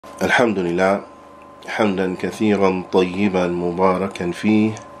الحمد لله حمدا كثيرا طيبا مباركا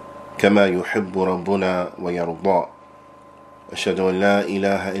فيه كما يحب ربنا ويرضى. أشهد أن لا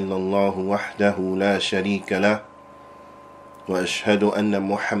إله إلا الله وحده لا شريك له، وأشهد أن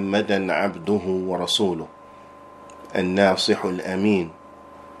محمدا عبده ورسوله الناصح الأمين.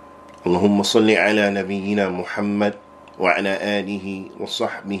 اللهم صل على نبينا محمد وعلى آله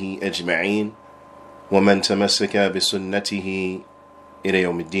وصحبه أجمعين ومن تمسك بسنته إلى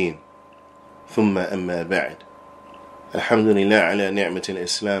يوم الدين. ثم أما بعد. الحمد لله على نعمة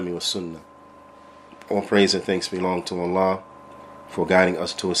الإسلام والسنة. All praise and thanks belong to Allah for guiding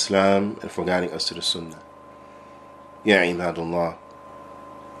us to Islam and for guiding us to the Sunnah. Ya ibadullah.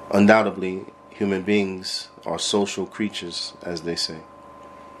 Undoubtedly, human beings are social creatures, as they say.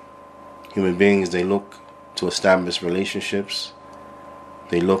 Human beings, they look to establish relationships.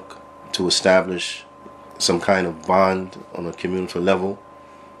 They look to establish some kind of bond on a communal level.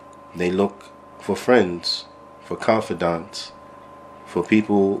 They look for friends, for confidants, for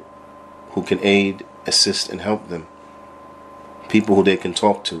people who can aid, assist, and help them. People who they can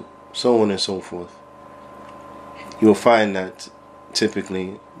talk to, so on and so forth. You will find that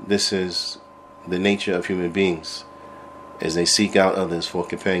typically this is the nature of human beings as they seek out others for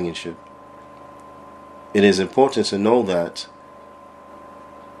companionship. It is important to know that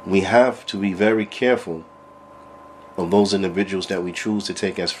we have to be very careful of those individuals that we choose to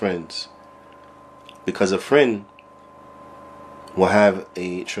take as friends, because a friend will have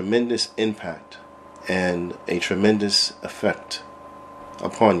a tremendous impact and a tremendous effect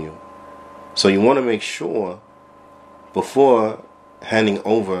upon you. So you want to make sure before handing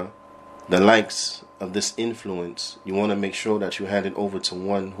over the likes of this influence, you want to make sure that you hand it over to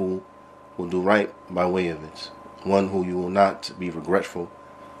one who will do right by way of it, one who you will not be regretful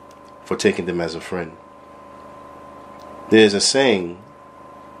for taking them as a friend. There's a saying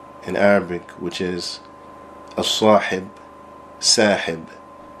in Arabic which is as-sahib sahib,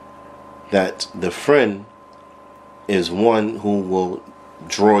 that the friend is one who will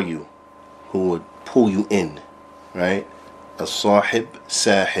draw you, who would pull you in, right? As-sahib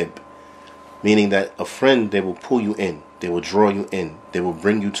sahib, meaning that a friend, they will pull you in, they will draw you in, they will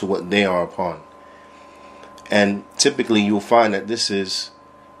bring you to what they are upon. And typically you'll find that this is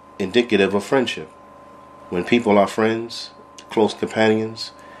indicative of friendship. When people are friends, close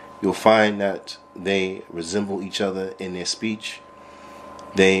companions, you'll find that they resemble each other in their speech.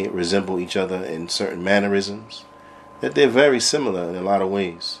 They resemble each other in certain mannerisms, that they're very similar in a lot of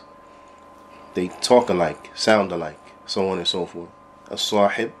ways. They talk alike, sound alike, so on and so forth.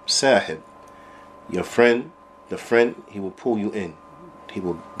 As-sahib sahib. Your friend, the friend, he will pull you in. He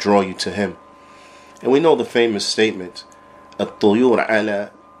will draw you to him. And we know the famous statement, الطيور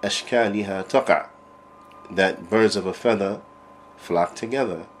على أشكالها تقع, that birds of a feather flock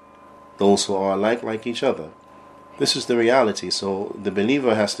together. Those who are alike like each other. This is the reality. So the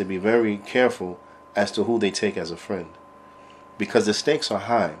believer has to be very careful as to who they take as a friend, because the stakes are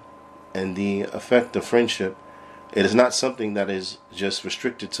high, and the effect of friendship, it is not something that is just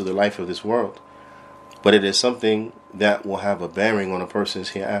restricted to the life of this world, but it is something that will have a bearing on a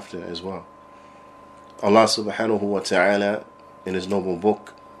person's hereafter as well. Allah subhanahu wa ta'ala, in His noble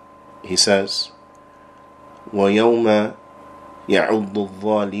book, He says, وَيَوْمَ يَعُضُّ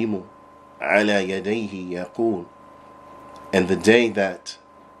الظَّالِمُ عَلَى يَدَيْهِ يَقُولُ, and the day that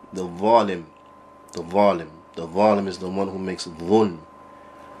the zalim is the one who makes dhulm.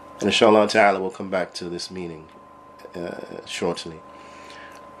 And inshallah ta'ala we'll come back to this meaning shortly.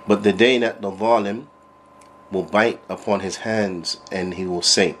 But the day that the zalim will bite upon his hands and he will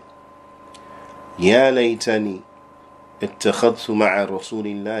say, يَا لَيْتَنِي اتَّخَذْتُ مَعَ رَسُولِ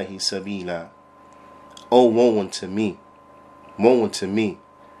اللَّهِ سَبِيلًا. Oh, woe unto me,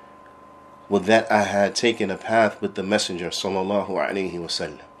 would that I had taken a path with the Messenger sallallahu alaihi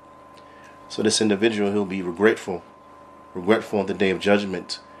wasallam. So this individual, he'll be regretful on the day of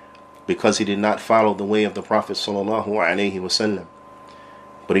judgment, because he did not follow the way of the Prophet sallallahu alaihi wasallam,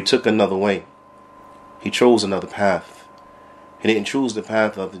 but he took another way. He chose another path. He didn't choose the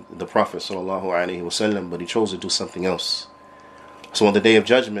path of the Prophet sallallahu alaihi wasallam, but he chose to do something else. So on the day of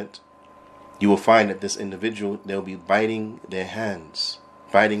judgment, you will find that this individual, they'll be biting their hands.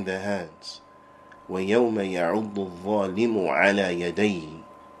 وَيَوْمَ يَعُضُّ الظَّالِمُ عَلَى يَدَيْهِ,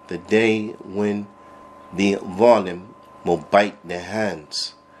 the day when the zalim will bite their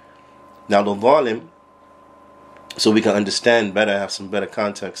hands. Now the zalim, so we can understand better, have some better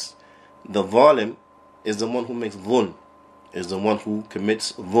context, the zalim is the one who makes dhulm, is the one who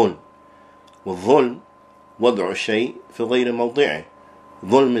commits dhulm. وَالظُّلْمُ وَضْعُ الشَّيْءِ فِي غَيْرِ مَوْضِعِهِ.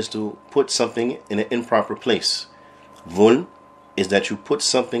 Dhulm is to put something in an improper place. Dhulm is that you put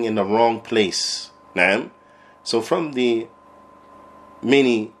something in the wrong place. Naam. So from the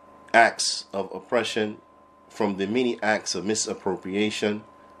many acts of oppression, from the many acts of misappropriation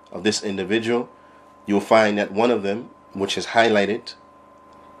of this individual, you'll find that one of them, which is highlighted,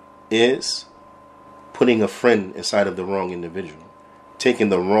 is putting a friend inside of the wrong individual, taking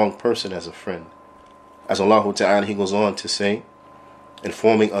the wrong person as a friend. As Allah Ta'ala, He goes on to say,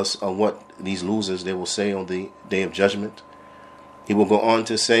 informing us of what these losers, they will say on the Day of Judgment. He will go on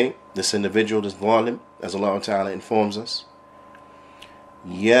to say, this individual, this zalim, as Allah Ta'ala informs us,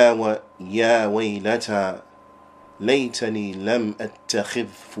 Ya waylata laytani lam attakhidh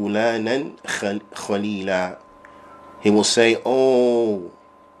fulanan khalila. He will say, oh,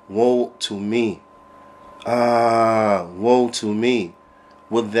 woe to me. Woe to me.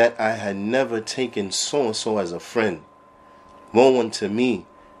 Would that I had never taken so-and-so as a friend. Woe unto me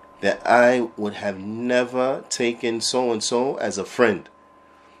that I would have never taken so-and-so as a friend.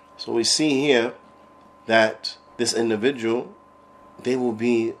 So we see here that this individual, they will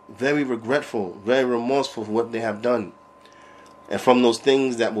be very regretful, very remorseful for what they have done. And from those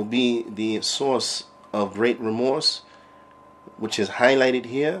things that will be the source of great remorse, which is highlighted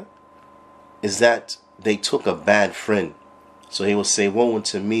here, is that they took a bad friend. So he will say, woe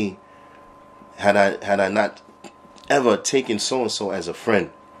unto me had I not ever taken so-and-so as a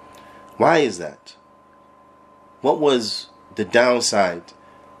friend. Why is that? What was the downside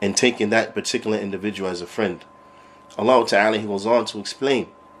in taking that particular individual as a friend? Allah Ta'ala, He goes on to explain,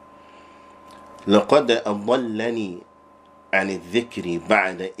 لَقَدْ أَضَلَّنِي عَنِ الذِّكْرِ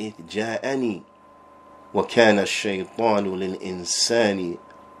بَعْدَ إِذْ جَاءَنِي وَكَانَ الشَّيْطَانُ لِلْإِنسَانِ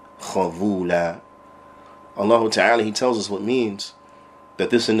خَذُولًا. Allah Ta'ala, He tells us what means that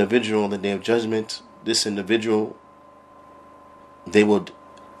this individual on the Day of Judgment, this individual, they would,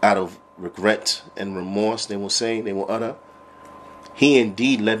 out of regret and remorse, they will say, they will utter, he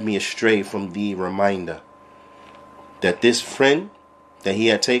indeed led me astray from the reminder that this friend that he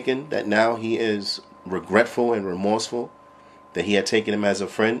had taken, that now he is regretful and remorseful that he had taken him as a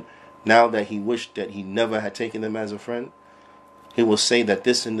friend, now that he wished that he never had taken them as a friend, he will say that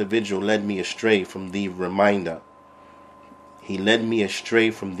this individual led me astray from the reminder. He led me astray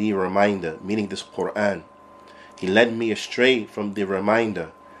from the reminder, meaning this Quran. He led me astray from the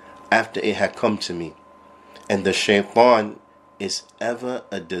reminder after it had come to me. And the shaitan is ever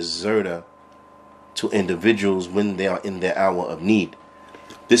a deserter to individuals when they are in their hour of need.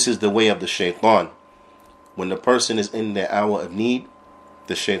 This is the way of the shaitan. When the person is in their hour of need,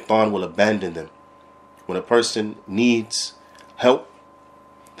 the shaitan will abandon them. When a person needs help,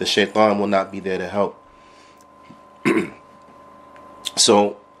 the shaitan will not be there to help.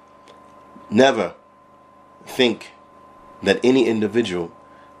 So, never think that any individual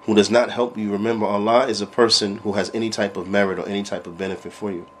who does not help you remember Allah is a person who has any type of merit or any type of benefit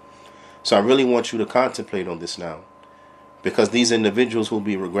for you. So I really want you to contemplate on this now, because these individuals who will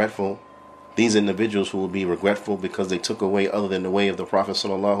be regretful, these individuals who will be regretful because they took away other than the way of the Prophet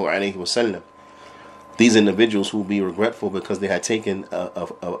sallallahu alaihi wasallam, these individuals who will be regretful because they had taken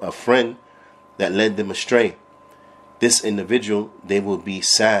a friend that led them astray, this individual, they will be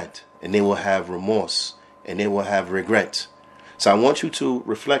sad and they will have remorse and they will have regret. So I want you to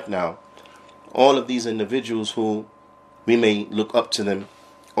reflect now, all of these individuals who we may look up to them,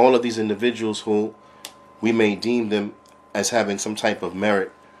 all of these individuals who we may deem them as having some type of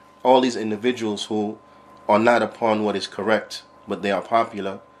merit, all these individuals who are not upon what is correct, but they are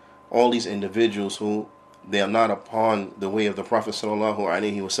popular, all these individuals who they are not upon the way of the Prophet sallallahu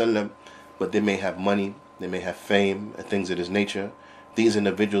alaihi wasallam, but they may have money, they may have fame and things of this nature. These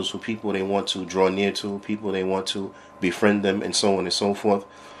individuals who people they want to draw near to, people they want to befriend them, and so on and so forth.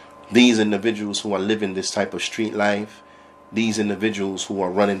 These individuals who are living this type of street life, these individuals who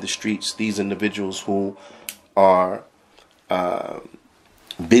are running the streets, these individuals who are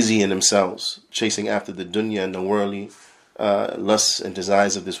busy in themselves, chasing after the dunya and the worldly lusts and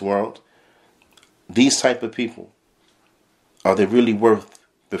desires of this world. These type of people, are they really worth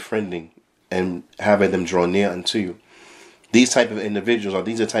befriending and having them draw near unto you? These type of individuals, are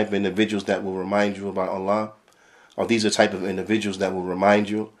these the type of individuals that will remind you about Allah? Are these the type of individuals that will remind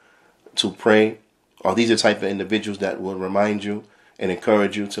you to pray? Are these the type of individuals that will remind you and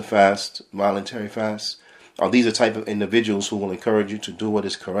encourage you to fast, voluntary fast? Are these the type of individuals who will encourage you to do what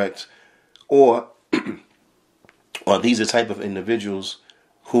is correct? Or are these the type of individuals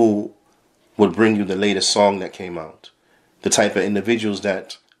who would bring you the latest song that came out? The type of individuals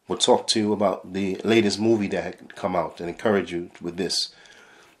that will talk to you about the latest movie that had come out and encourage you with this?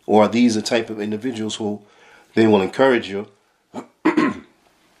 Or are these the type of individuals who they will encourage you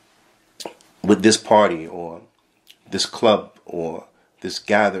with this party or this club or this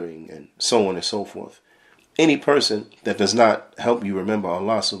gathering, and so on and so forth. Any person that does not help you remember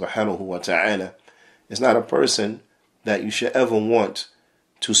Allah subhanahu wa ta'ala is not a person that you should ever want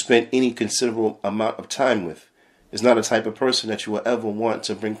to spend any considerable amount of time with. It's not a type of person that you will ever want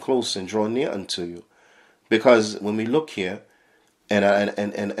to bring close and draw near unto you. Because when we look here, and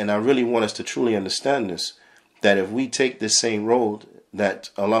I really want us to truly understand this, that if we take this same road that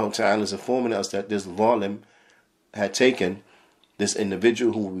Allah Ta'ala is informing us that this zalim had taken, this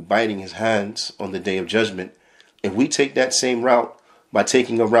individual who will be biting his hands on the day of judgment, if we take that same route by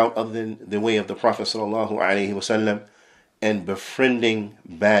taking a route other than the way of the Prophet Sallallahu Alaihi Wasallam and befriending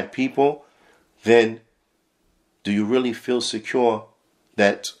bad people, then do you really feel secure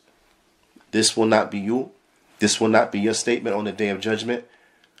that this will not be you? This will not be your statement on the day of judgment?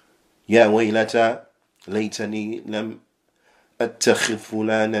 Ya waylata laytani lam attakhidh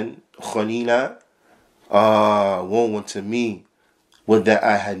fulanan khalila. Woe unto me, would that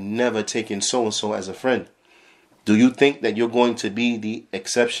I had never taken so-and-so as a friend. Do you think that you're going to be the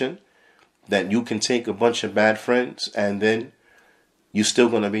exception? That you can take a bunch of bad friends and then you're still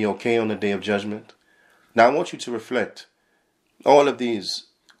going to be okay on the day of judgment? Now I want you to reflect. All of these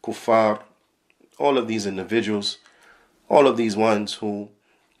kuffar, all of these individuals, all of these ones who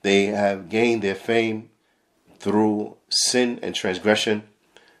they have gained their fame through sin and transgression,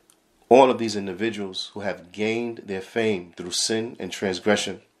 all of these individuals who have gained their fame through sin and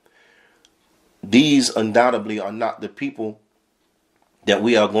transgression, these undoubtedly are not the people that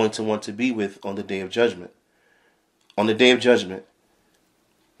we are going to want to be with on the day of judgment. On the day of judgment,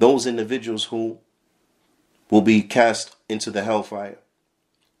 those individuals who will be cast into the hellfire,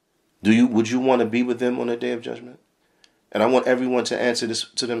 would you want to be with them on the day of judgment? And I want everyone to answer this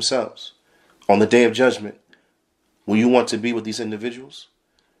to themselves. On the day of judgment, will you want to be with these individuals?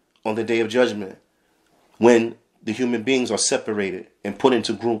 On the day of judgment, when the human beings are separated and put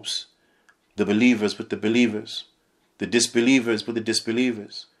into groups, the believers with the believers, the disbelievers with the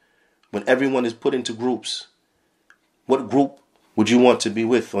disbelievers, when everyone is put into groups, what group would you want to be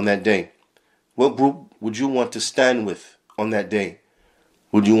with on that day? What group would you want to stand with on that day?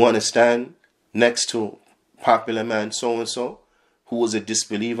 Would you want to stand next to popular man so-and-so who was a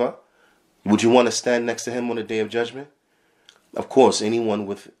disbeliever? Would you want to stand next to him on the day of judgment? Of course, anyone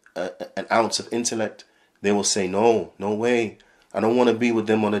with an ounce of intellect, they will say, no way. I don't want to be with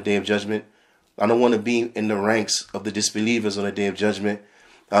them on the day of judgment. I don't want to be in the ranks of the disbelievers on the day of judgment.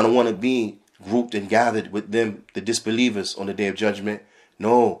 I don't want to be grouped and gathered with them, the disbelievers, on the day of judgment.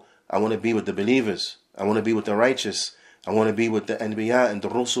 No, I want to be with the believers. I want to be with the righteous. I want to be with the Anbiya and the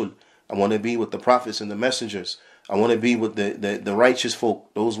Rusul. I want to be with the prophets and the messengers. I want to be with the righteous folk,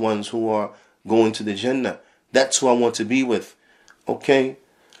 those ones who are going to the Jannah. That's who I want to be with. Okay?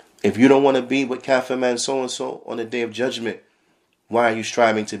 If you don't want to be with Kafir man so-and-so on the day of judgment, why are you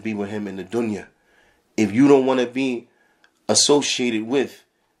striving to be with him in the dunya? If you don't want to be associated with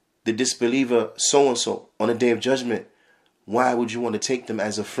the disbeliever so-and-so on the day of judgment, why would you want to take them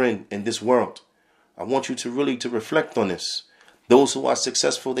as a friend in this world? I want you to really reflect on this. Those who are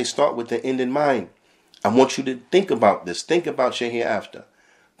successful, they start with the end in mind. I want you to think about this. Think about your hereafter.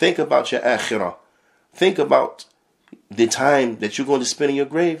 Think about your akhirah. Think about the time that you're going to spend in your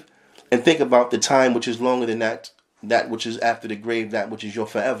grave. And think about the time which is longer than that which is after the grave, that which is your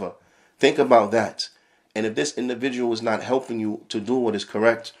forever. Think about that. And if this individual is not helping you to do what is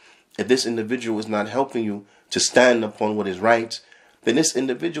correct, if this individual is not helping you to stand upon what is right, then this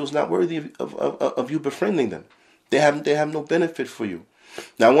individual is not worthy of you befriending them. They have no benefit for you.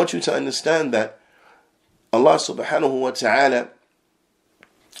 Now I want you to understand that Allah subhanahu wa ta'ala,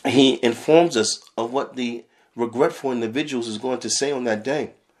 He informs us of what the regretful individuals is going to say on that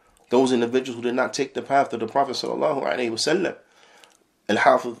day. Those individuals who did not take the path of the Prophet sallallahu alaihi wasallam.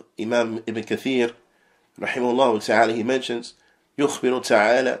 Al-Hafiz Imam Ibn Kathir rahimahullah ta'ala, he mentions يخبر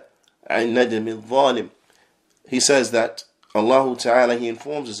تعالى عن ندم الظالم. He says that Allah Ta'ala, He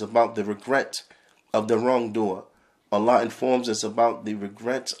informs us about the regret of the wrongdoer. Allah informs us about the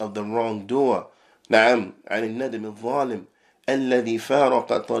regret of the wrongdoer. نعم عن الندم الظالم الذي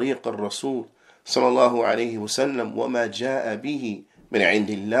فارق طريق الرسول صلى الله عليه وسلم وما جاء به من عند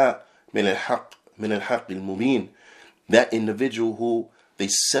الله من الحق المبين. That individual who they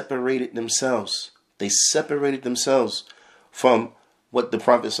separated themselves from what the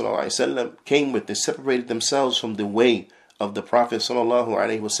Prophet ﷺ came with. They separated themselves from the way of the Prophet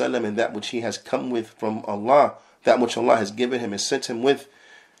ﷺ and that which he has come with from Allah, that which Allah has given him and sent him with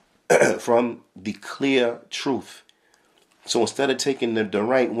from the clear truth. So instead of taking the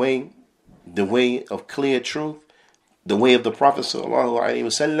right way, the way of clear truth, the way of the Prophet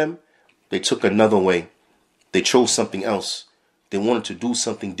ﷺ, they took another way. They chose something else. They wanted to do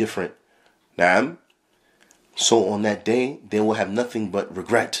something different. Naam. So on that day, they will have nothing but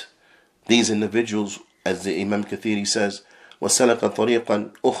regret. These individuals, as the Imam Kathiri says, وَسَلَكَ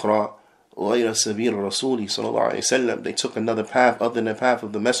طَرِيقًا أُخْرَى غَيْرَ سَبِيلِ الرَّسُولِ صلى الله عليه وسلم. They took another path other than the path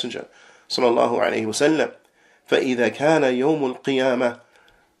of the Messenger صلى الله عليه وسلم. فَإِذَا كَانَ يَوْمُ الْقِيَامَةِ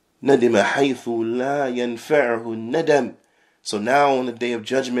نَدِمَ حَيْثُ لَا يَنْفَعُهُ النَّدَمِ. So now on the day of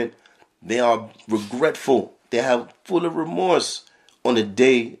judgment, they are regretful. They have full of remorse on the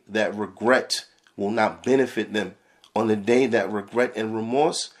day that regret will not benefit them. On the day that regret and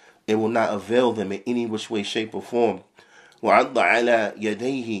remorse, it will not avail them in any which way, shape, or form. وَعَضَّ عَلَى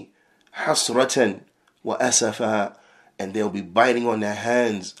يَدَيْهِ حَسْرَةً وَأَسَفًا. And they'll be biting on their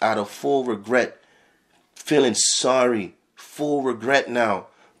hands out of full regret, feeling sorry, full regret now.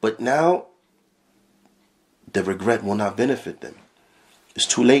 But now, the regret will not benefit them. It's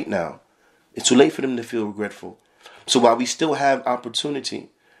too late now. It's too late for them to feel regretful. So while we still have opportunity,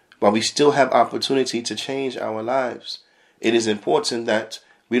 to change our lives, it is important that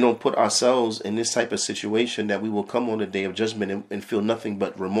we don't put ourselves in this type of situation that we will come on the day of judgment and feel nothing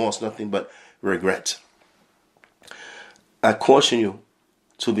but remorse, nothing but regret. I caution you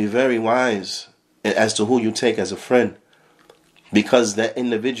to be very wise as to who you take as a friend, because that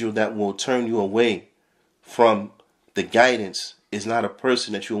individual that will turn you away from the guidance is not a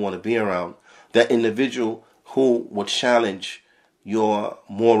person that you want to be around. That individual who will challenge your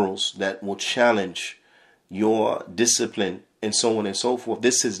morals, that will challenge your discipline, and so on and so forth.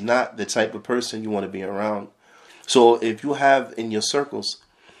 This is not the type of person you want to be around. So if you have in your circles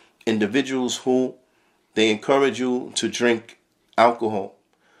individuals who they encourage you to drink alcohol,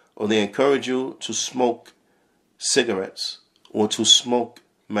 or they encourage you to smoke cigarettes, or to smoke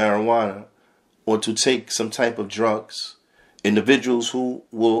marijuana, or to take some type of drugs, individuals who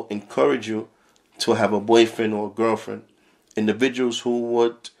will encourage you to have a boyfriend or a girlfriend, individuals who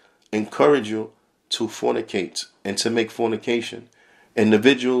would encourage you to fornicate and to make fornication,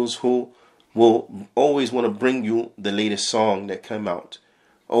 individuals who will always want to bring you the latest song that came out,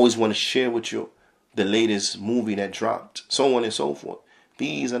 always want to share with you the latest movie that dropped, so on and so forth.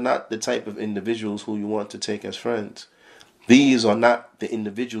 These are not the type of individuals who you want to take as friends. These are not the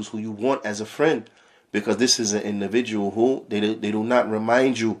individuals who you want as a friend, because this is an individual who they do not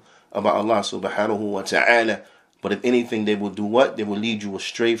remind you about Allah subhanahu wa ta'ala. But if anything, they will do what? They will lead you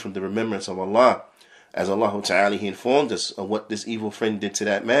astray from the remembrance of Allah. As Allah Ta'ala, He informed us of what this evil friend did to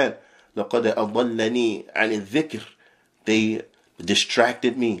that man. لَقَدْ أَضَلَّنِي عَنِ الذِّكْرِ. They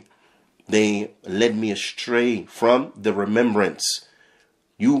distracted me. They led me astray from the remembrance.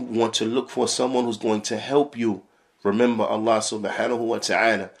 You want to look for someone who's going to help you remember Allah subhanahu wa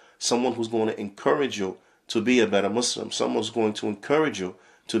ta'ala. Someone who's going to encourage you to be a better Muslim. Someone who's going to encourage you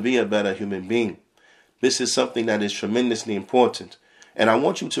to be a better human being. This is something that is tremendously important. And I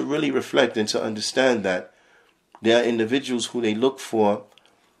want you to really reflect and to understand that there are individuals who they look for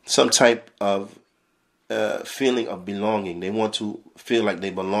some type of feeling of belonging. They want to feel like they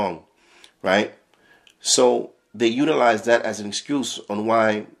belong, right? So they utilize that as an excuse on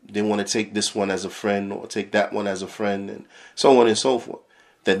why they want to take this one as a friend or take that one as a friend, and so on and so forth.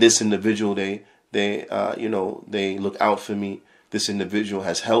 That this individual, they look out for me. This individual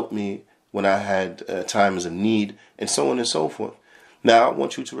has helped me when I had times of need, and so on and so forth. Now, I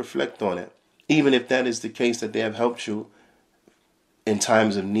want you to reflect on it. Even if that is the case, that they have helped you in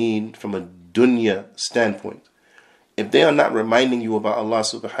times of need from a dunya standpoint, if they are not reminding you about Allah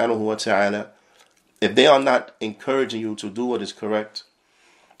subhanahu wa ta'ala, if they are not encouraging you to do what is correct,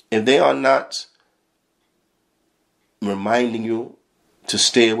 if they are not reminding you to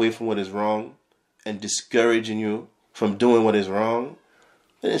stay away from what is wrong and discouraging you from doing what is wrong,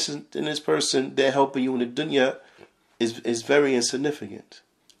 then this person, they're helping you in the dunya, is very insignificant.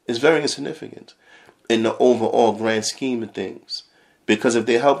 It's very insignificant in the overall grand scheme of things. Because if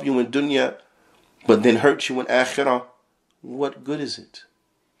they help you in dunya, but then hurt you in akhirah, what good is it?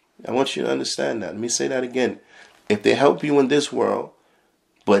 I want you to understand that. Let me say that again. If they help you in this world,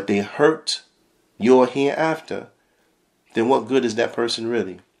 but they hurt your hereafter, then what good is that person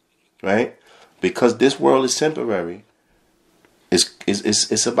really? Right? Because this world is temporary.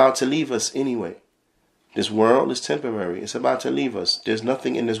 It's about to leave us anyway. This world is temporary. It's about to leave us. There's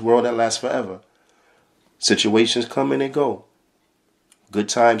nothing in this world that lasts forever. Situations come and they go. Good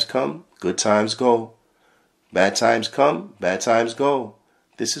times come, good times go. Bad times come, bad times go.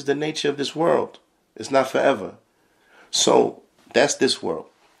 This is the nature of this world. It's not forever. So that's this world.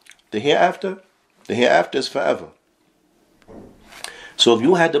 The hereafter is forever. So if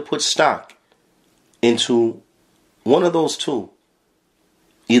you had to put stock into one of those two,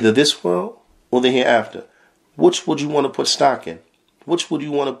 either this world or the hereafter, which would you want to put stock in? Which would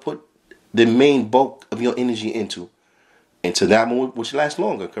you want to put the main bulk of your energy into? Into that one which lasts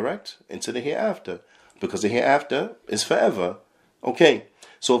longer, correct? Into the hereafter. Because the hereafter is forever. Okay,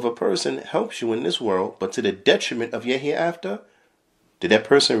 so if a person helps you in this world, but to the detriment of your hereafter, did that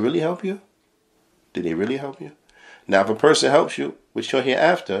person really help you? Did they really help you? Now, if a person helps you with your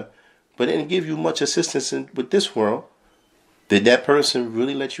hereafter, but didn't give you much assistance with this world, did that person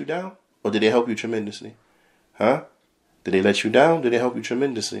really let you down? Or did they help you tremendously? Huh? Did they let you down? Did they help you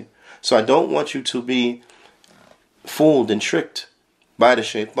tremendously? So I don't want you to be fooled and tricked by the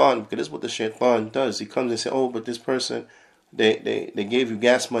shaitan, because this is what the shaitan does. He comes and says, oh, but this person, they gave you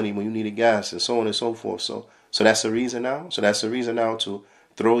gas money when you needed gas, and so on and so forth. So that's the reason now? So that's the reason now to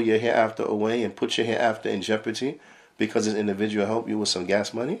throw your hereafter away and put your hereafter in jeopardy because this individual helped you with some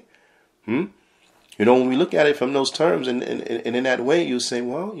gas money? You know, when we look at it from those terms and in that way, you say,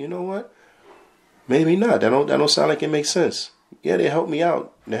 well, you know what? Maybe not. That don't sound like it makes sense. Yeah, they helped me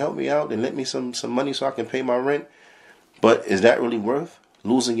out. They helped me out and lent me some money so I can pay my rent. But is that really worth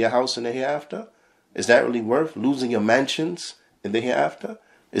losing your house in the hereafter? Is that really worth losing your mansions in the hereafter?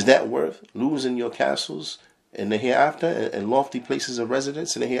 Is that worth losing your castles in the hereafter and lofty places of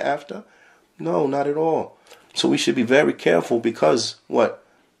residence in the hereafter? No, not at all. So we should be very careful because what?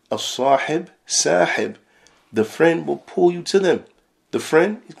 As-sahib, sahib. The friend will pull you to them. The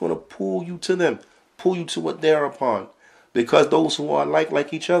friend is going to pull you to them. Pull you to what they're upon. Because those who are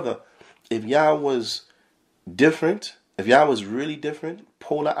like each other. If y'all was different, if y'all was really different,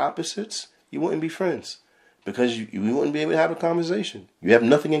 polar opposites, you wouldn't be friends. Because you wouldn't be able to have a conversation. You have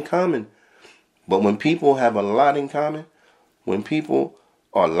nothing in common. But when people have a lot in common, when people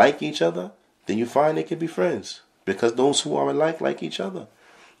are like each other, then you find they can be friends. Because those who are alike like each other.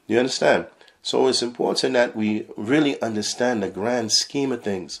 You understand? So it's important that we really understand the grand scheme of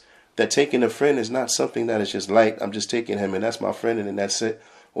things. That taking a friend is not something that is just light. I'm just taking him and that's my friend and then that's it.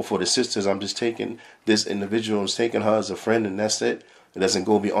 Or for the sisters, I'm just taking this individual and taking her as a friend and that's it. It doesn't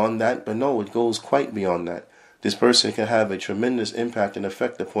go beyond that. But no, it goes quite beyond that. This person can have a tremendous impact and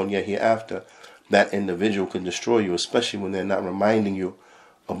effect upon you hereafter. That individual can destroy you, especially when they're not reminding you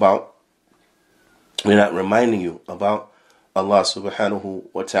about Allah subhanahu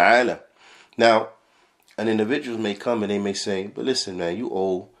wa ta'ala. Now, an individual may come and they may say, but listen, man, you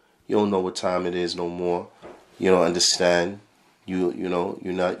old. You don't know what time it is no more. You don't understand. You're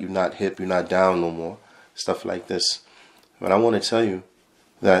not hip. You're not down no more. Stuff like this. But I want to tell you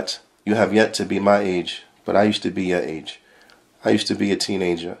that you have yet to be my age, but I used to be your age. I used to be a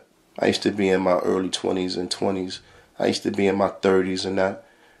teenager. I used to be in my early 20s and 20s. I used to be in my 30s and that.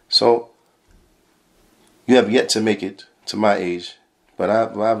 So you have yet to make it to my age, but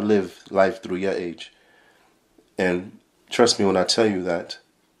I've lived life through your age. And trust me when I tell you that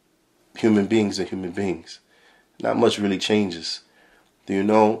human beings are human beings. Not much really changes. Do you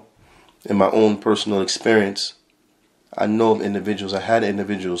know, in my own personal experience, I know of individuals, I had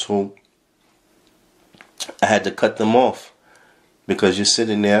individuals who I had to cut them off because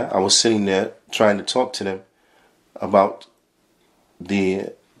I was sitting there trying to talk to them about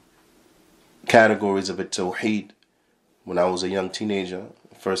the categories of a tawheed. When I was a young teenager,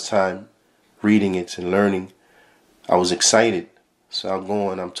 first time reading it and learning, I was excited. So I'm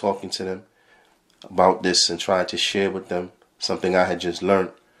going, I'm talking to them about this and trying to share with them something I had just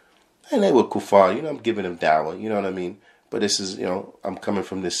learned. And they were kuffar, I'm giving them dawah, you know what I mean? But this is, I'm coming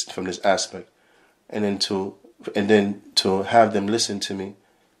from this aspect. And then to have them listen to me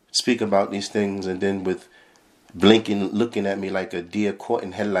speak about these things and then with blinking, looking at me like a deer caught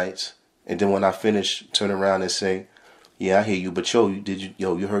in headlights. And then when I finish, turn around and say, yeah, I hear you, but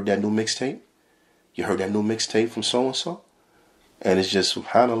you heard that new mixtape? You heard that new mixtape from so-and-so? And it's just,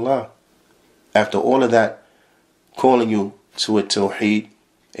 subhanAllah. After all of that, calling you to a tawheed,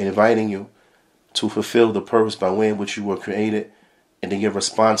 inviting you to fulfill the purpose by way in which you were created, and then your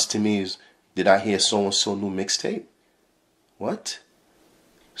response to me is, did I hear so-and-so new mixtape? What?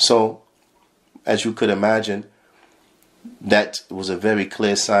 So, as you could imagine, that was a very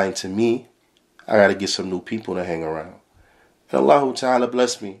clear sign to me. I got to get some new people to hang around. And Allah Ta'ala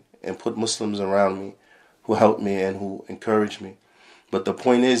blessed me and put Muslims around me who helped me and who encouraged me. But the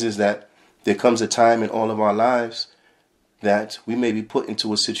point is that there comes a time in all of our lives that we may be put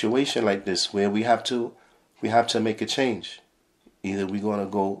into a situation like this where we have to make a change. Either we're going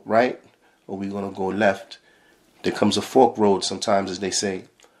to go right or we're going to go left. There comes a fork road sometimes, as they say,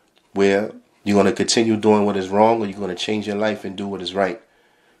 where you're going to continue doing what is wrong or you're going to change your life and do what is right.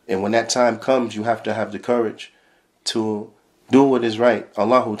 And when that time comes, you have to have the courage to do what is right.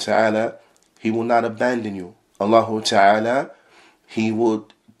 Allah Ta'ala, He will not abandon you. Allah Ta'ala, He will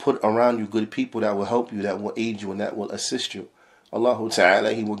put around you good people that will help you, that will aid you, and that will assist you. Allah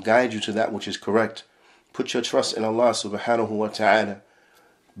Ta'ala, He will guide you to that which is correct. Put your trust in Allah subhanahu wa ta'ala.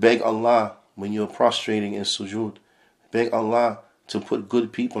 Beg Allah when you're prostrating in sujood. Beg Allah to put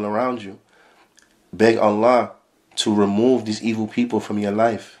good people around you. Beg Allah to remove these evil people from your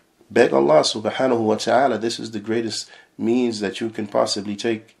life. Beg Allah subhanahu wa ta'ala. This is the greatest means that you can possibly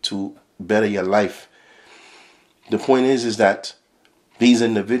take to better your life. The point is that these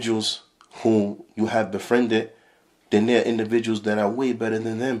individuals who you have befriended, then they're individuals that are way better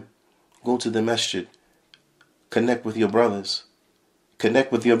than them. Go to the masjid. Connect with your brothers.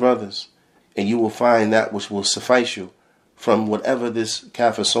 Connect with your brothers. And you will find that which will suffice you from whatever this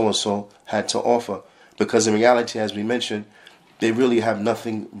kafir so-and-so had to offer. Because in reality, as we mentioned, they really have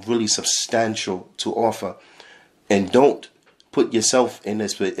nothing really substantial to offer. And don't put yourself in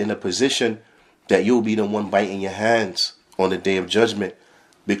a position that you'll be the one biting your hands on the day of judgment,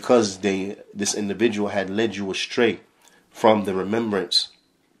 because this individual had led you astray from the remembrance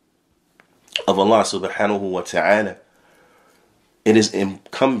of Allah subhanahu wa ta'ala. It is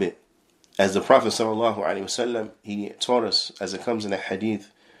incumbent, as the Prophet sallallahu alaihi wasallam, he taught us, as it comes in a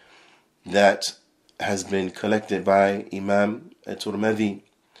hadith that has been collected by Imam at-Tirmidhi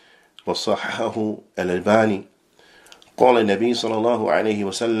wa sahahahu al-Albani. قال النبي صلى الله عليه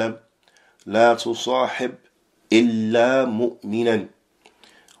وسلم: لا تصاحب إلا مؤمنا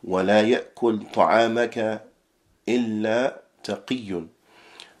ولا يأكل طعامك إلا تقي.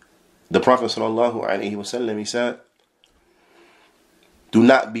 The Prophet sallallahu alaihi wasallam, he said, do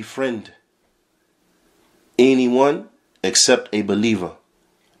not befriend anyone except a believer.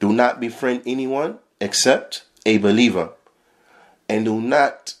 Do not befriend anyone except a believer. And do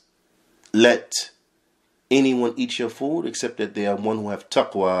not let anyone eat your food except that they are one who have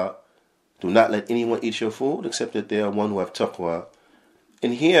taqwa. Do not let anyone eat your food except that they are one who have taqwa.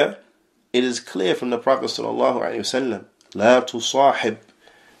 And here it is clear from the Prophet sallallahu alaihi wasallam, la tusahib,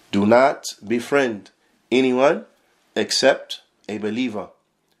 do not befriend anyone except a believer.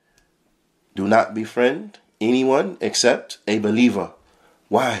 Do not befriend anyone except a believer.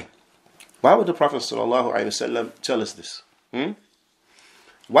 Why? Why would the Prophet sallallahu alaihi wasallam tell us this?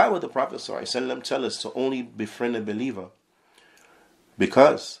 Why would the Prophet sallallahu alaihi wasallam tell us to only befriend a believer?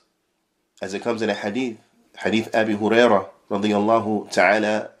 Because, as it comes in a hadith Abi Hurairah radiyallahu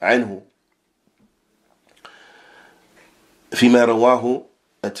ta'ala anhu, فيما رواه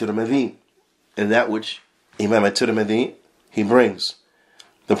الترمذي, and that which Imam at-Tirmidhi he brings.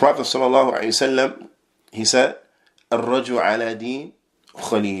 The Prophet sallallahu alaihi wasallam, he said, الرجل على دين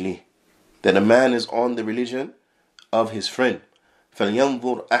خليله, that a man is on the religion of his friend.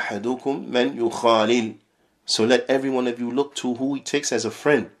 فلينظر أحدكم من يخالل, so let every one of you look to who he takes as a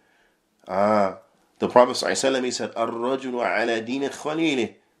friend. The Prophet sallallahu alaihi wasallam, he said, الرجل على دين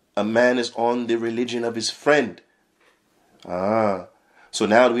خليله, a man is on the religion of his friend. So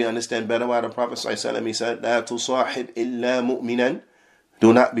now do we understand better why the Prophet ﷺ, he said, لا تصاحب إلا مؤمنا,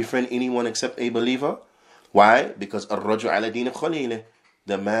 do not befriend anyone except a believer. Why? Because الرجل على دين خليله,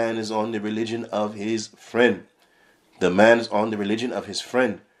 the man is on the religion of his friend. The man is on the religion of his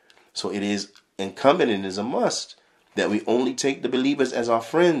friend. So it is incumbent and it is a must that we only take the believers as our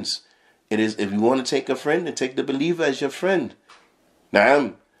friends. It is, if you want to take a friend, then take the believer as your friend.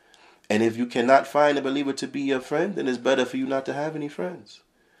 Naam. And if you cannot find a believer to be your friend, then it's better for you not to have any friends.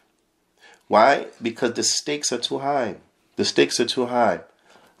 Why? Because the stakes are too high. The stakes are too high.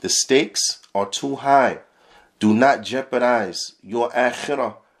 The stakes are too high. Do not jeopardize your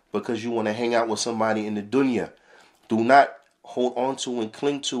akhirah because you want to hang out with somebody in the dunya. Do not hold on to and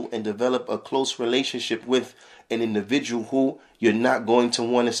cling to and develop a close relationship with an individual who you're not going to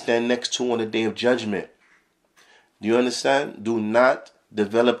want to stand next to on the day of judgment. Do you understand? Do not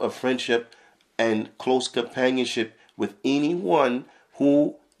develop a friendship and close companionship with anyone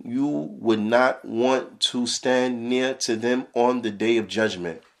who you would not want to stand near to them on the day of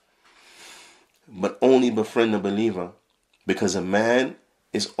judgment. But only befriend a believer, because a man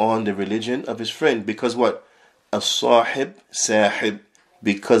is on the religion of his friend. Because what? As-sahib sahib,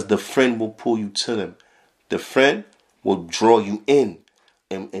 because the friend will pull you to them. The friend will draw you in,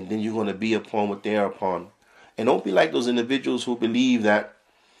 and then you're going to be upon what they are upon. And don't be like those individuals who believe that,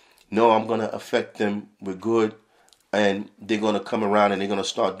 no, I'm going to affect them with good and they're going to come around and they're going to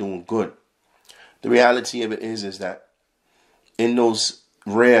start doing good. The reality of it is that in those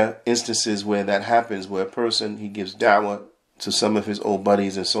rare instances where that happens, where a person, he gives da'wah to some of his old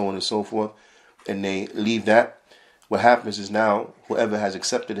buddies and so on and so forth, and they leave that, what happens is now whoever has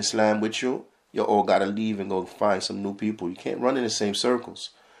accepted Islam with you, you all got to leave and go find some new people. You can't run in the same circles.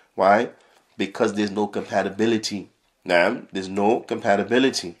 Why? Because there's no compatibility. Now, there's no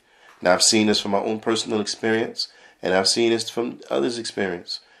compatibility. Now, I've seen this from my own personal experience, and I've seen this from others'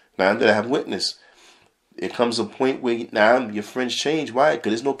 experience. Now, that I have witnessed, it comes a point where now your friends change. Why?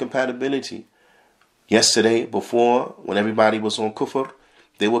 Because there's no compatibility. Yesterday, before, when everybody was on kufr,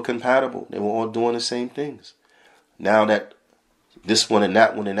 they were compatible. They were all doing the same things. Now that this one and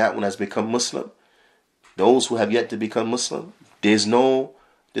that one and that one has become Muslim, those who have yet to become Muslim, there's no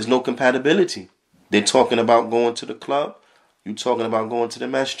compatibility. They're talking about going to the club. You talking about going to the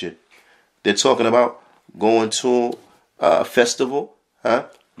masjid. They're talking about going to a festival.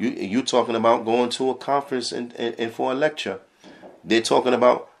 You talking about going to a conference and for a lecture. They're talking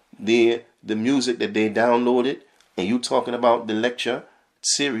about the music that they downloaded, and you talking about the lecture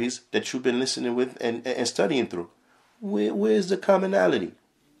series that you've been listening with and studying through. Where's the commonality?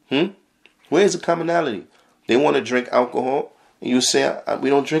 Where's the commonality? They want to drink alcohol, and you say, we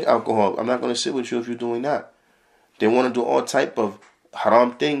don't drink alcohol. I'm not going to sit with you if you're doing that. They want to do all type of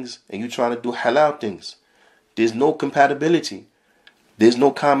haram things, and you trying to do halal things. There's no compatibility. There's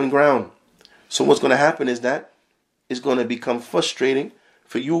no common ground. So what's going to happen is that it's going to become frustrating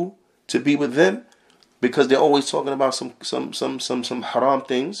for you to be with them, because they're always talking about some haram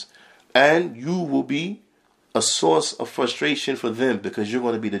things, and you will be a source of frustration for them, because you're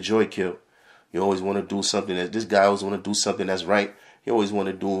going to be the joy kill. You always want to do something this guy always want to do something that's right. You always want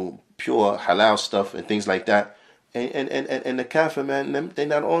to do pure halal stuff and things like that. And the kafir, man, they're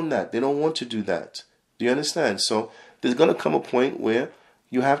not on that. They don't want to do that. Do you understand? So there's going to come a point where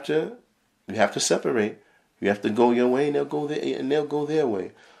you have to separate. You have to go your way, and they'll go their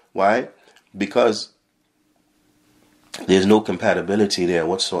way. Why? Because there's no compatibility there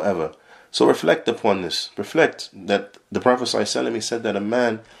whatsoever. So reflect upon this. Reflect that the Prophet ﷺ said that a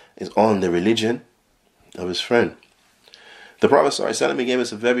man is on the religion of his friend. The Prophet ﷺ gave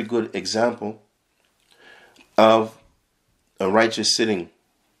us a very good example of a righteous sitting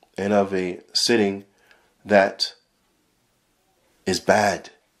and of a sitting that is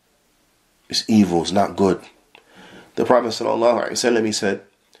bad, is evil, is not good. The Prophet ﷺ, he said,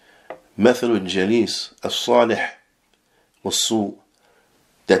 مثل الجليس الصالح والسوء,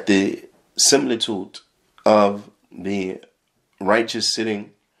 that the similitude of the righteous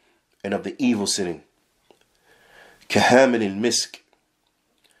sitting and of the evil sitting, كهامل المسك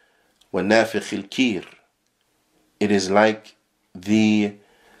ونافخ الكير, it is like the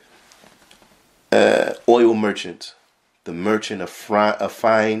oil merchant, the merchant of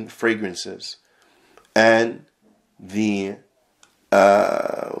fine fragrances, and the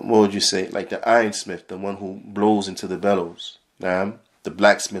what would you say, like the ironsmith, the one who blows into the bellows. The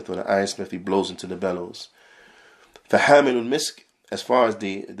blacksmith or the ironsmith, he blows into the bellows. فَحَامِلُ الْمِسْكِ, as far as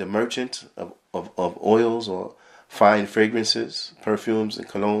the merchant of oils or fine fragrances, perfumes and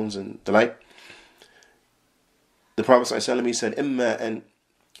colognes and the like, the Prophet ﷺ said, إِمَّا أَن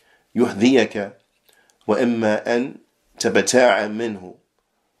يُهْذِيَكَ وَإِمَّا أَن تَبْتَاعَ مِنْهُ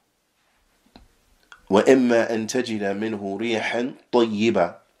وَإِمَّا أَن تَجِدَ مِنْهُ رِيحًا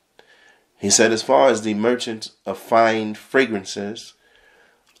طَيِّبًا. He said, as far as the merchant of fine fragrances,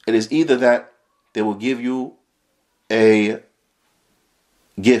 it is either that they will give you a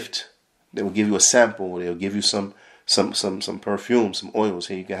gift, they will give you a sample, they will give you some perfume, some oils.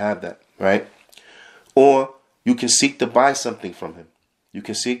 Here, you can have that, right? Or you can seek to buy something from him. You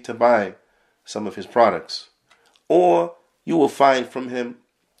can seek to buy some of his products. Or you will find from him,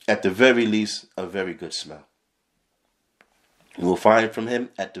 at the very least, a very good smell. You will find from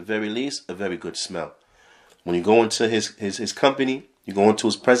him, at the very least, a very good smell. When you go into his company, you go into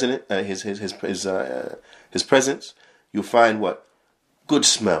his presence, you'll find what? Good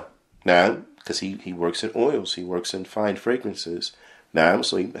smell. Now, because he works in oils, he works in fine fragrances. Now,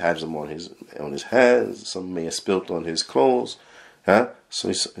 so he has them on his hands. Some may have spilt on his clothes. So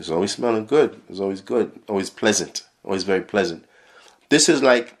he's always smelling good. It's always good. Always pleasant. Always very pleasant. This is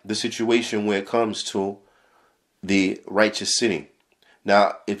like the situation where it comes to the righteous sitting.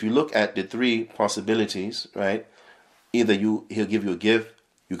 Now, if you look at the three possibilities, right? Either he'll give you a gift,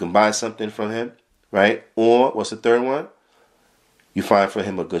 you can buy something from him, right? Or what's the third one? You find for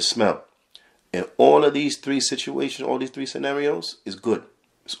him a good smell. And all of these three situations, all these three scenarios is good.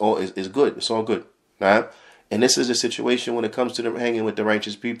 It's good. It's all good. Right? And this is a situation when it comes to hanging with the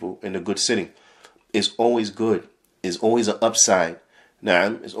righteous people and the good sitting. It's always good. It's always an upside.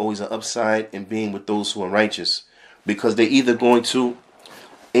 Now, it's always an upside in being with those who are righteous, because they're either going to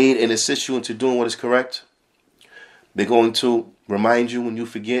aid and assist you into doing what is correct. They're going to remind you when you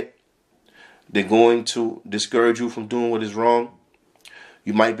forget. They're going to discourage you from doing what is wrong.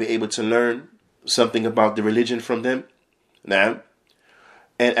 You might be able to learn something about the religion from them. Now,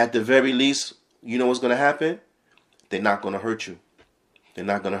 and at the very least, you know what's going to happen? they're not going to hurt you. They're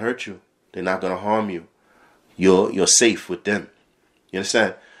not going to hurt you. They're not going to harm you. You're safe with them. You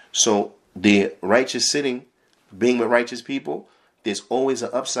understand? So the righteous sitting, being with righteous people, there's always an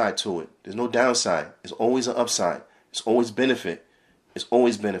upside to it. There's no downside. There's always an upside. It's always benefit. It's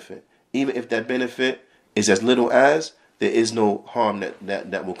always benefit. Even if that benefit is as little as, there is no harm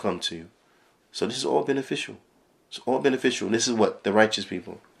that will come to you. So this is all beneficial. It's all beneficial. And this is what the righteous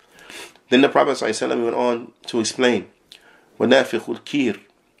people. Then the Prophet ﷺ went on to explain, وَنَافِخُ الْكِيرِ,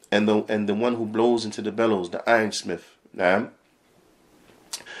 and the one who blows into the bellows, the ironsmith.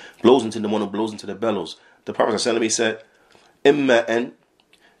 Blows into the one who blows into the bellows. The Prophet ﷺ said, إِمَّا أَن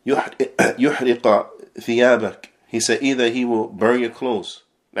يُحْرِقَ ثِيَابَكَ. He said, either he will burn your clothes,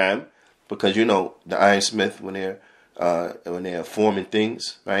 because you know the ironsmith, when they're forming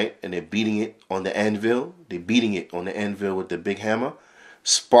things, right, and they're beating it on the anvil, with the big hammer,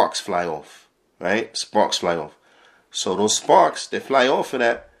 sparks fly off, right? Sparks fly off. So those sparks that fly off of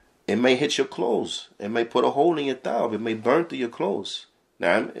that, it may hit your clothes. It may put a hole in your thigh. It may burn through your clothes.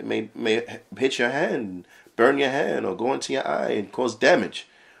 It may hit your hand, burn your hand, or go into your eye and cause damage.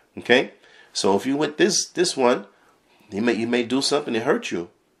 Okay? So if you with this one, you may do something to hurt you,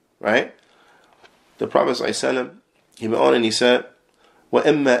 right? The Prophet ﷺ, he went on and he said,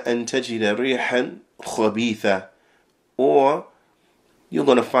 وَإِمَّا أَن تَجِدَ رِيحًا خَبِيثًا, or you're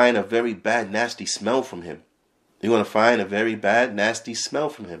going to find a very bad, nasty smell from him. You're going to find a very bad, nasty smell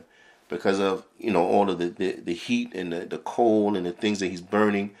from him because of, all of the heat and the coal and the things that he's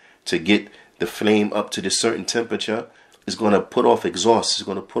burning to get the flame up to this certain temperature. It's going to put off exhaust. It's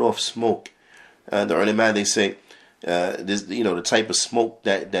going to put off smoke. The ulama, they say, this, the type of smoke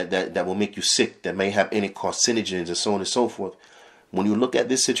that will make you sick, that may have any carcinogens and so on and so forth. When you look at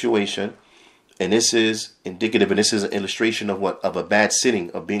this situation, and this is indicative, and this is an illustration of what? Of a bad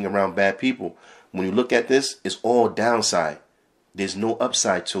sitting, of being around bad people. When you look at this, it's all downside. There's no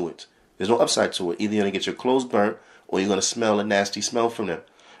upside to it. There's no upside to it. Either you're going to get your clothes burnt, or you're going to smell a nasty smell from them.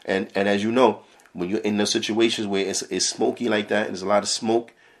 And as you know, when you're in those situations where it's smoky like that, and there's a lot of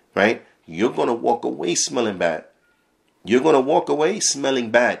smoke, right? You're going to walk away smelling bad. You're going to walk away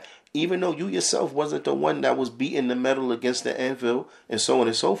smelling bad, even though you yourself wasn't the one that was beating the metal against the anvil and so on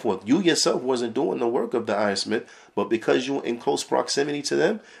and so forth. You yourself wasn't doing the work of the ironsmith, but because you're in close proximity to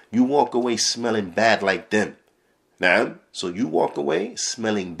them, you walk away smelling bad like them. Now, so you walk away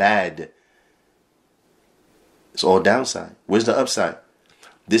smelling bad. It's all downside. Where's the upside?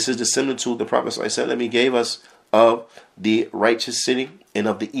 This is the similitude the Prophet ﷺ gave us of the righteous sitting and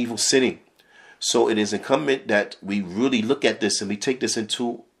of the evil sitting. So it is incumbent that we really look at this and we take this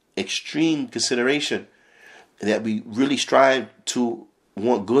into extreme consideration, that we really strive to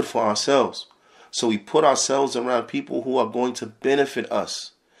want good for ourselves. So we put ourselves around people who are going to benefit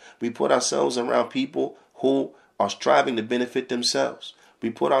us. We put ourselves around people who are striving to benefit themselves. We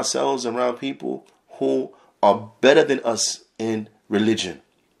put ourselves around people who are better than us in religion.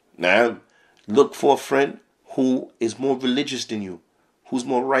 Now, look for a friend who is more religious than you, who's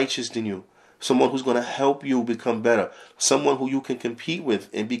more righteous than you, someone who's going to help you become better, someone who you can compete with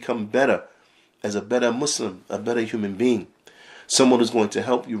and become better as a better Muslim, a better human being, someone who's going to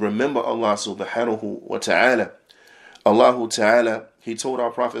help you remember Allah subhanahu wa ta'ala. Allah ta'ala, He told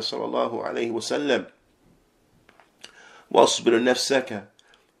our Prophet sallallahu alayhi wa sallam, وَاصْبِرْ نَفْسَكَ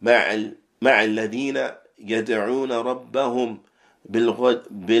مَعَ الَّذِينَ يَدْعُونَ رَبَّهُمْ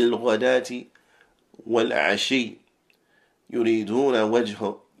بِالْغَدَاةِ وَالْعَشِيِّ yuriduna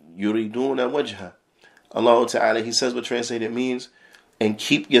wajha. Allah Ta'ala, He says, what translated means, and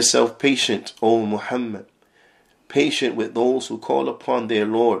keep yourself patient, O Muhammad, patient with those who call upon their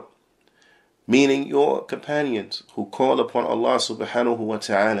Lord, meaning your companions who call upon Allah subhanahu wa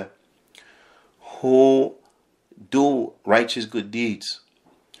ta'ala, who do righteous good deeds,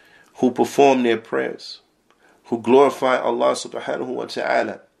 who perform their prayers, who glorify Allah subhanahu wa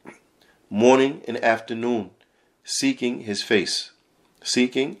ta'ala morning and afternoon, seeking His face.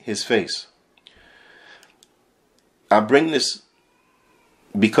 Seeking His face. I bring this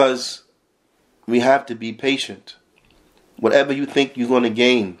because we have to be patient. Whatever you think you're going to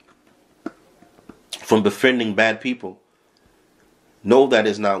gain from befriending bad people, know that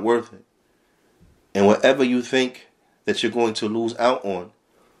it's not worth it. And whatever you think that you're going to lose out on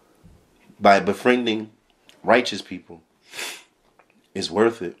by befriending righteous people is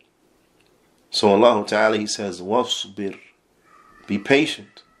worth it. So Allah Ta'ala, He says, وَاصْبِرْ, be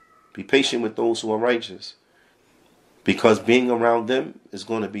patient. Be patient with those who are righteous. Because being around them is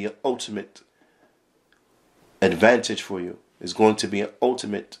going to be an ultimate advantage for you. It's going to be an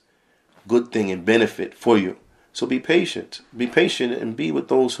ultimate good thing and benefit for you. So be patient. Be patient and be with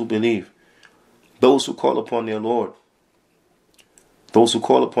those who believe. Those who call upon their Lord. Those who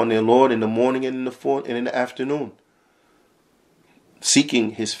call upon their Lord in the morning and in the afternoon,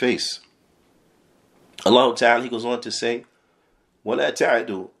 seeking His face. Allah Ta'ala, He goes on to say, وَلَا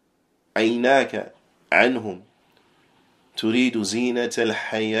تَعْدُ عَيْنَاكَ عَنْهُمْ تُرِيدُ زِينَةَ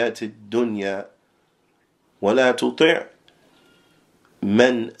الْحَيَاةِ الدُّنْيَا وَلَا تُطِعْ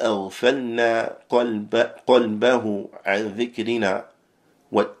مَنْ أَغْفَلْنَا قَلْبَهُ عَنْ ذِكْرِنَا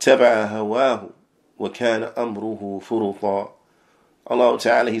وَاتَّبَعَ هَوَاهُ وَكَانَ أَمْرُهُ فُرُطًا. Allah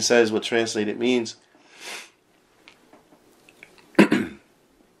Ta'ala, He says, what translated means, and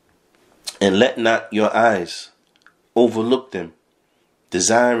let not your eyes overlook them,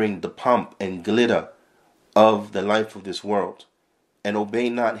 desiring the pomp and glitter of the life of this world, and obey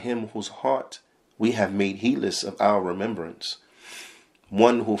not him whose heart we have made heedless of our remembrance,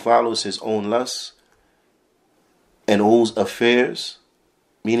 one who follows his own lusts, and whose affairs,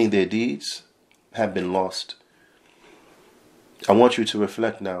 meaning their deeds, have been lost. I want you to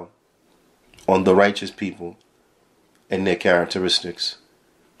reflect now on the righteous people and their characteristics.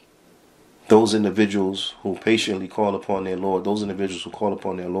 Those individuals who patiently call upon their Lord, those individuals who call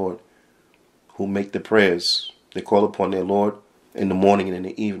upon their Lord, who make the prayers, they call upon their Lord in the morning and in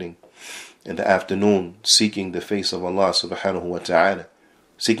the evening, in the afternoon, seeking the face of Allah subhanahu wa ta'ala,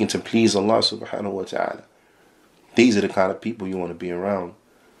 seeking to please Allah subhanahu wa ta'ala. These are the kind of people you want to be around.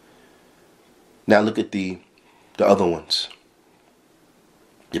 Now look at the other ones,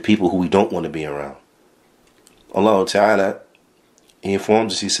 the people who we don't want to be around. Allah Ta'ala, He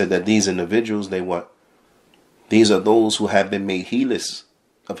informs us, He said that these individuals, they what? These are those who have been made heedless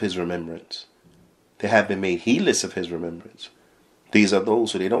of His remembrance. They have been made heedless of His remembrance. These are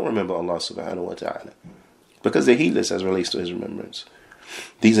those who they don't remember Allah subhanahu wa ta'ala, because they're heedless as relates to His remembrance.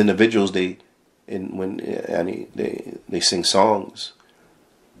 These individuals, they sing songs.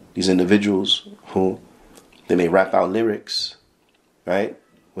 These individuals who they may rap out lyrics, right?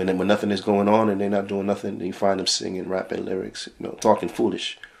 When nothing is going on and they're not doing nothing, you find them singing, rapping lyrics, talking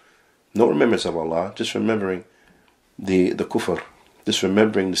foolish. No remembrance of Allah, just remembering the kufr, just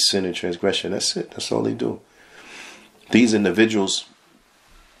remembering the sin and transgression. That's it. That's all they do. These individuals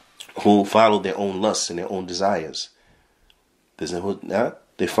who follow their own lusts and their own desires,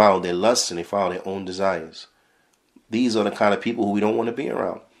 they follow their lusts and they follow their own desires. These are the kind of people who we don't want to be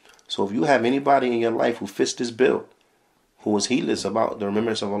around. So if you have anybody in your life who fits this bill, who is heedless about the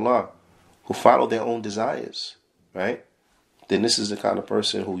remembrance of Allah, who follow their own desires, right? Then this is the kind of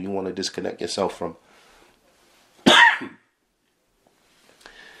person who you want to disconnect yourself from.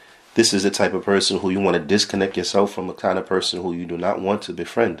 This is the type of person who you want to disconnect yourself from, the kind of person who you do not want to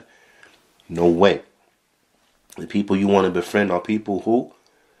befriend. No way. The people you want to befriend are people who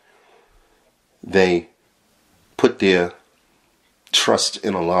they put their trust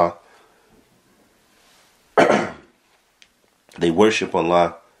in Allah. They worship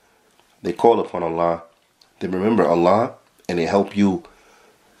Allah, they call upon Allah, they remember Allah, and they help you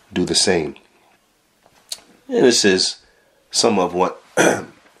do the same. And this is some of what I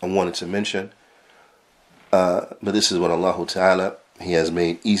wanted to mention, but this is what Allah Ta'ala, He has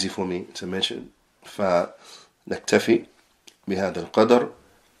made easy for me to mention. فنكتفي بهذا القدر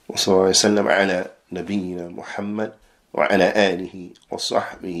وصلى الله وسلم على نبينا محمد وعلى آله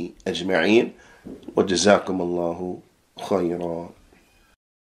وصحبه أجمعين وجزاكم الله خيرا.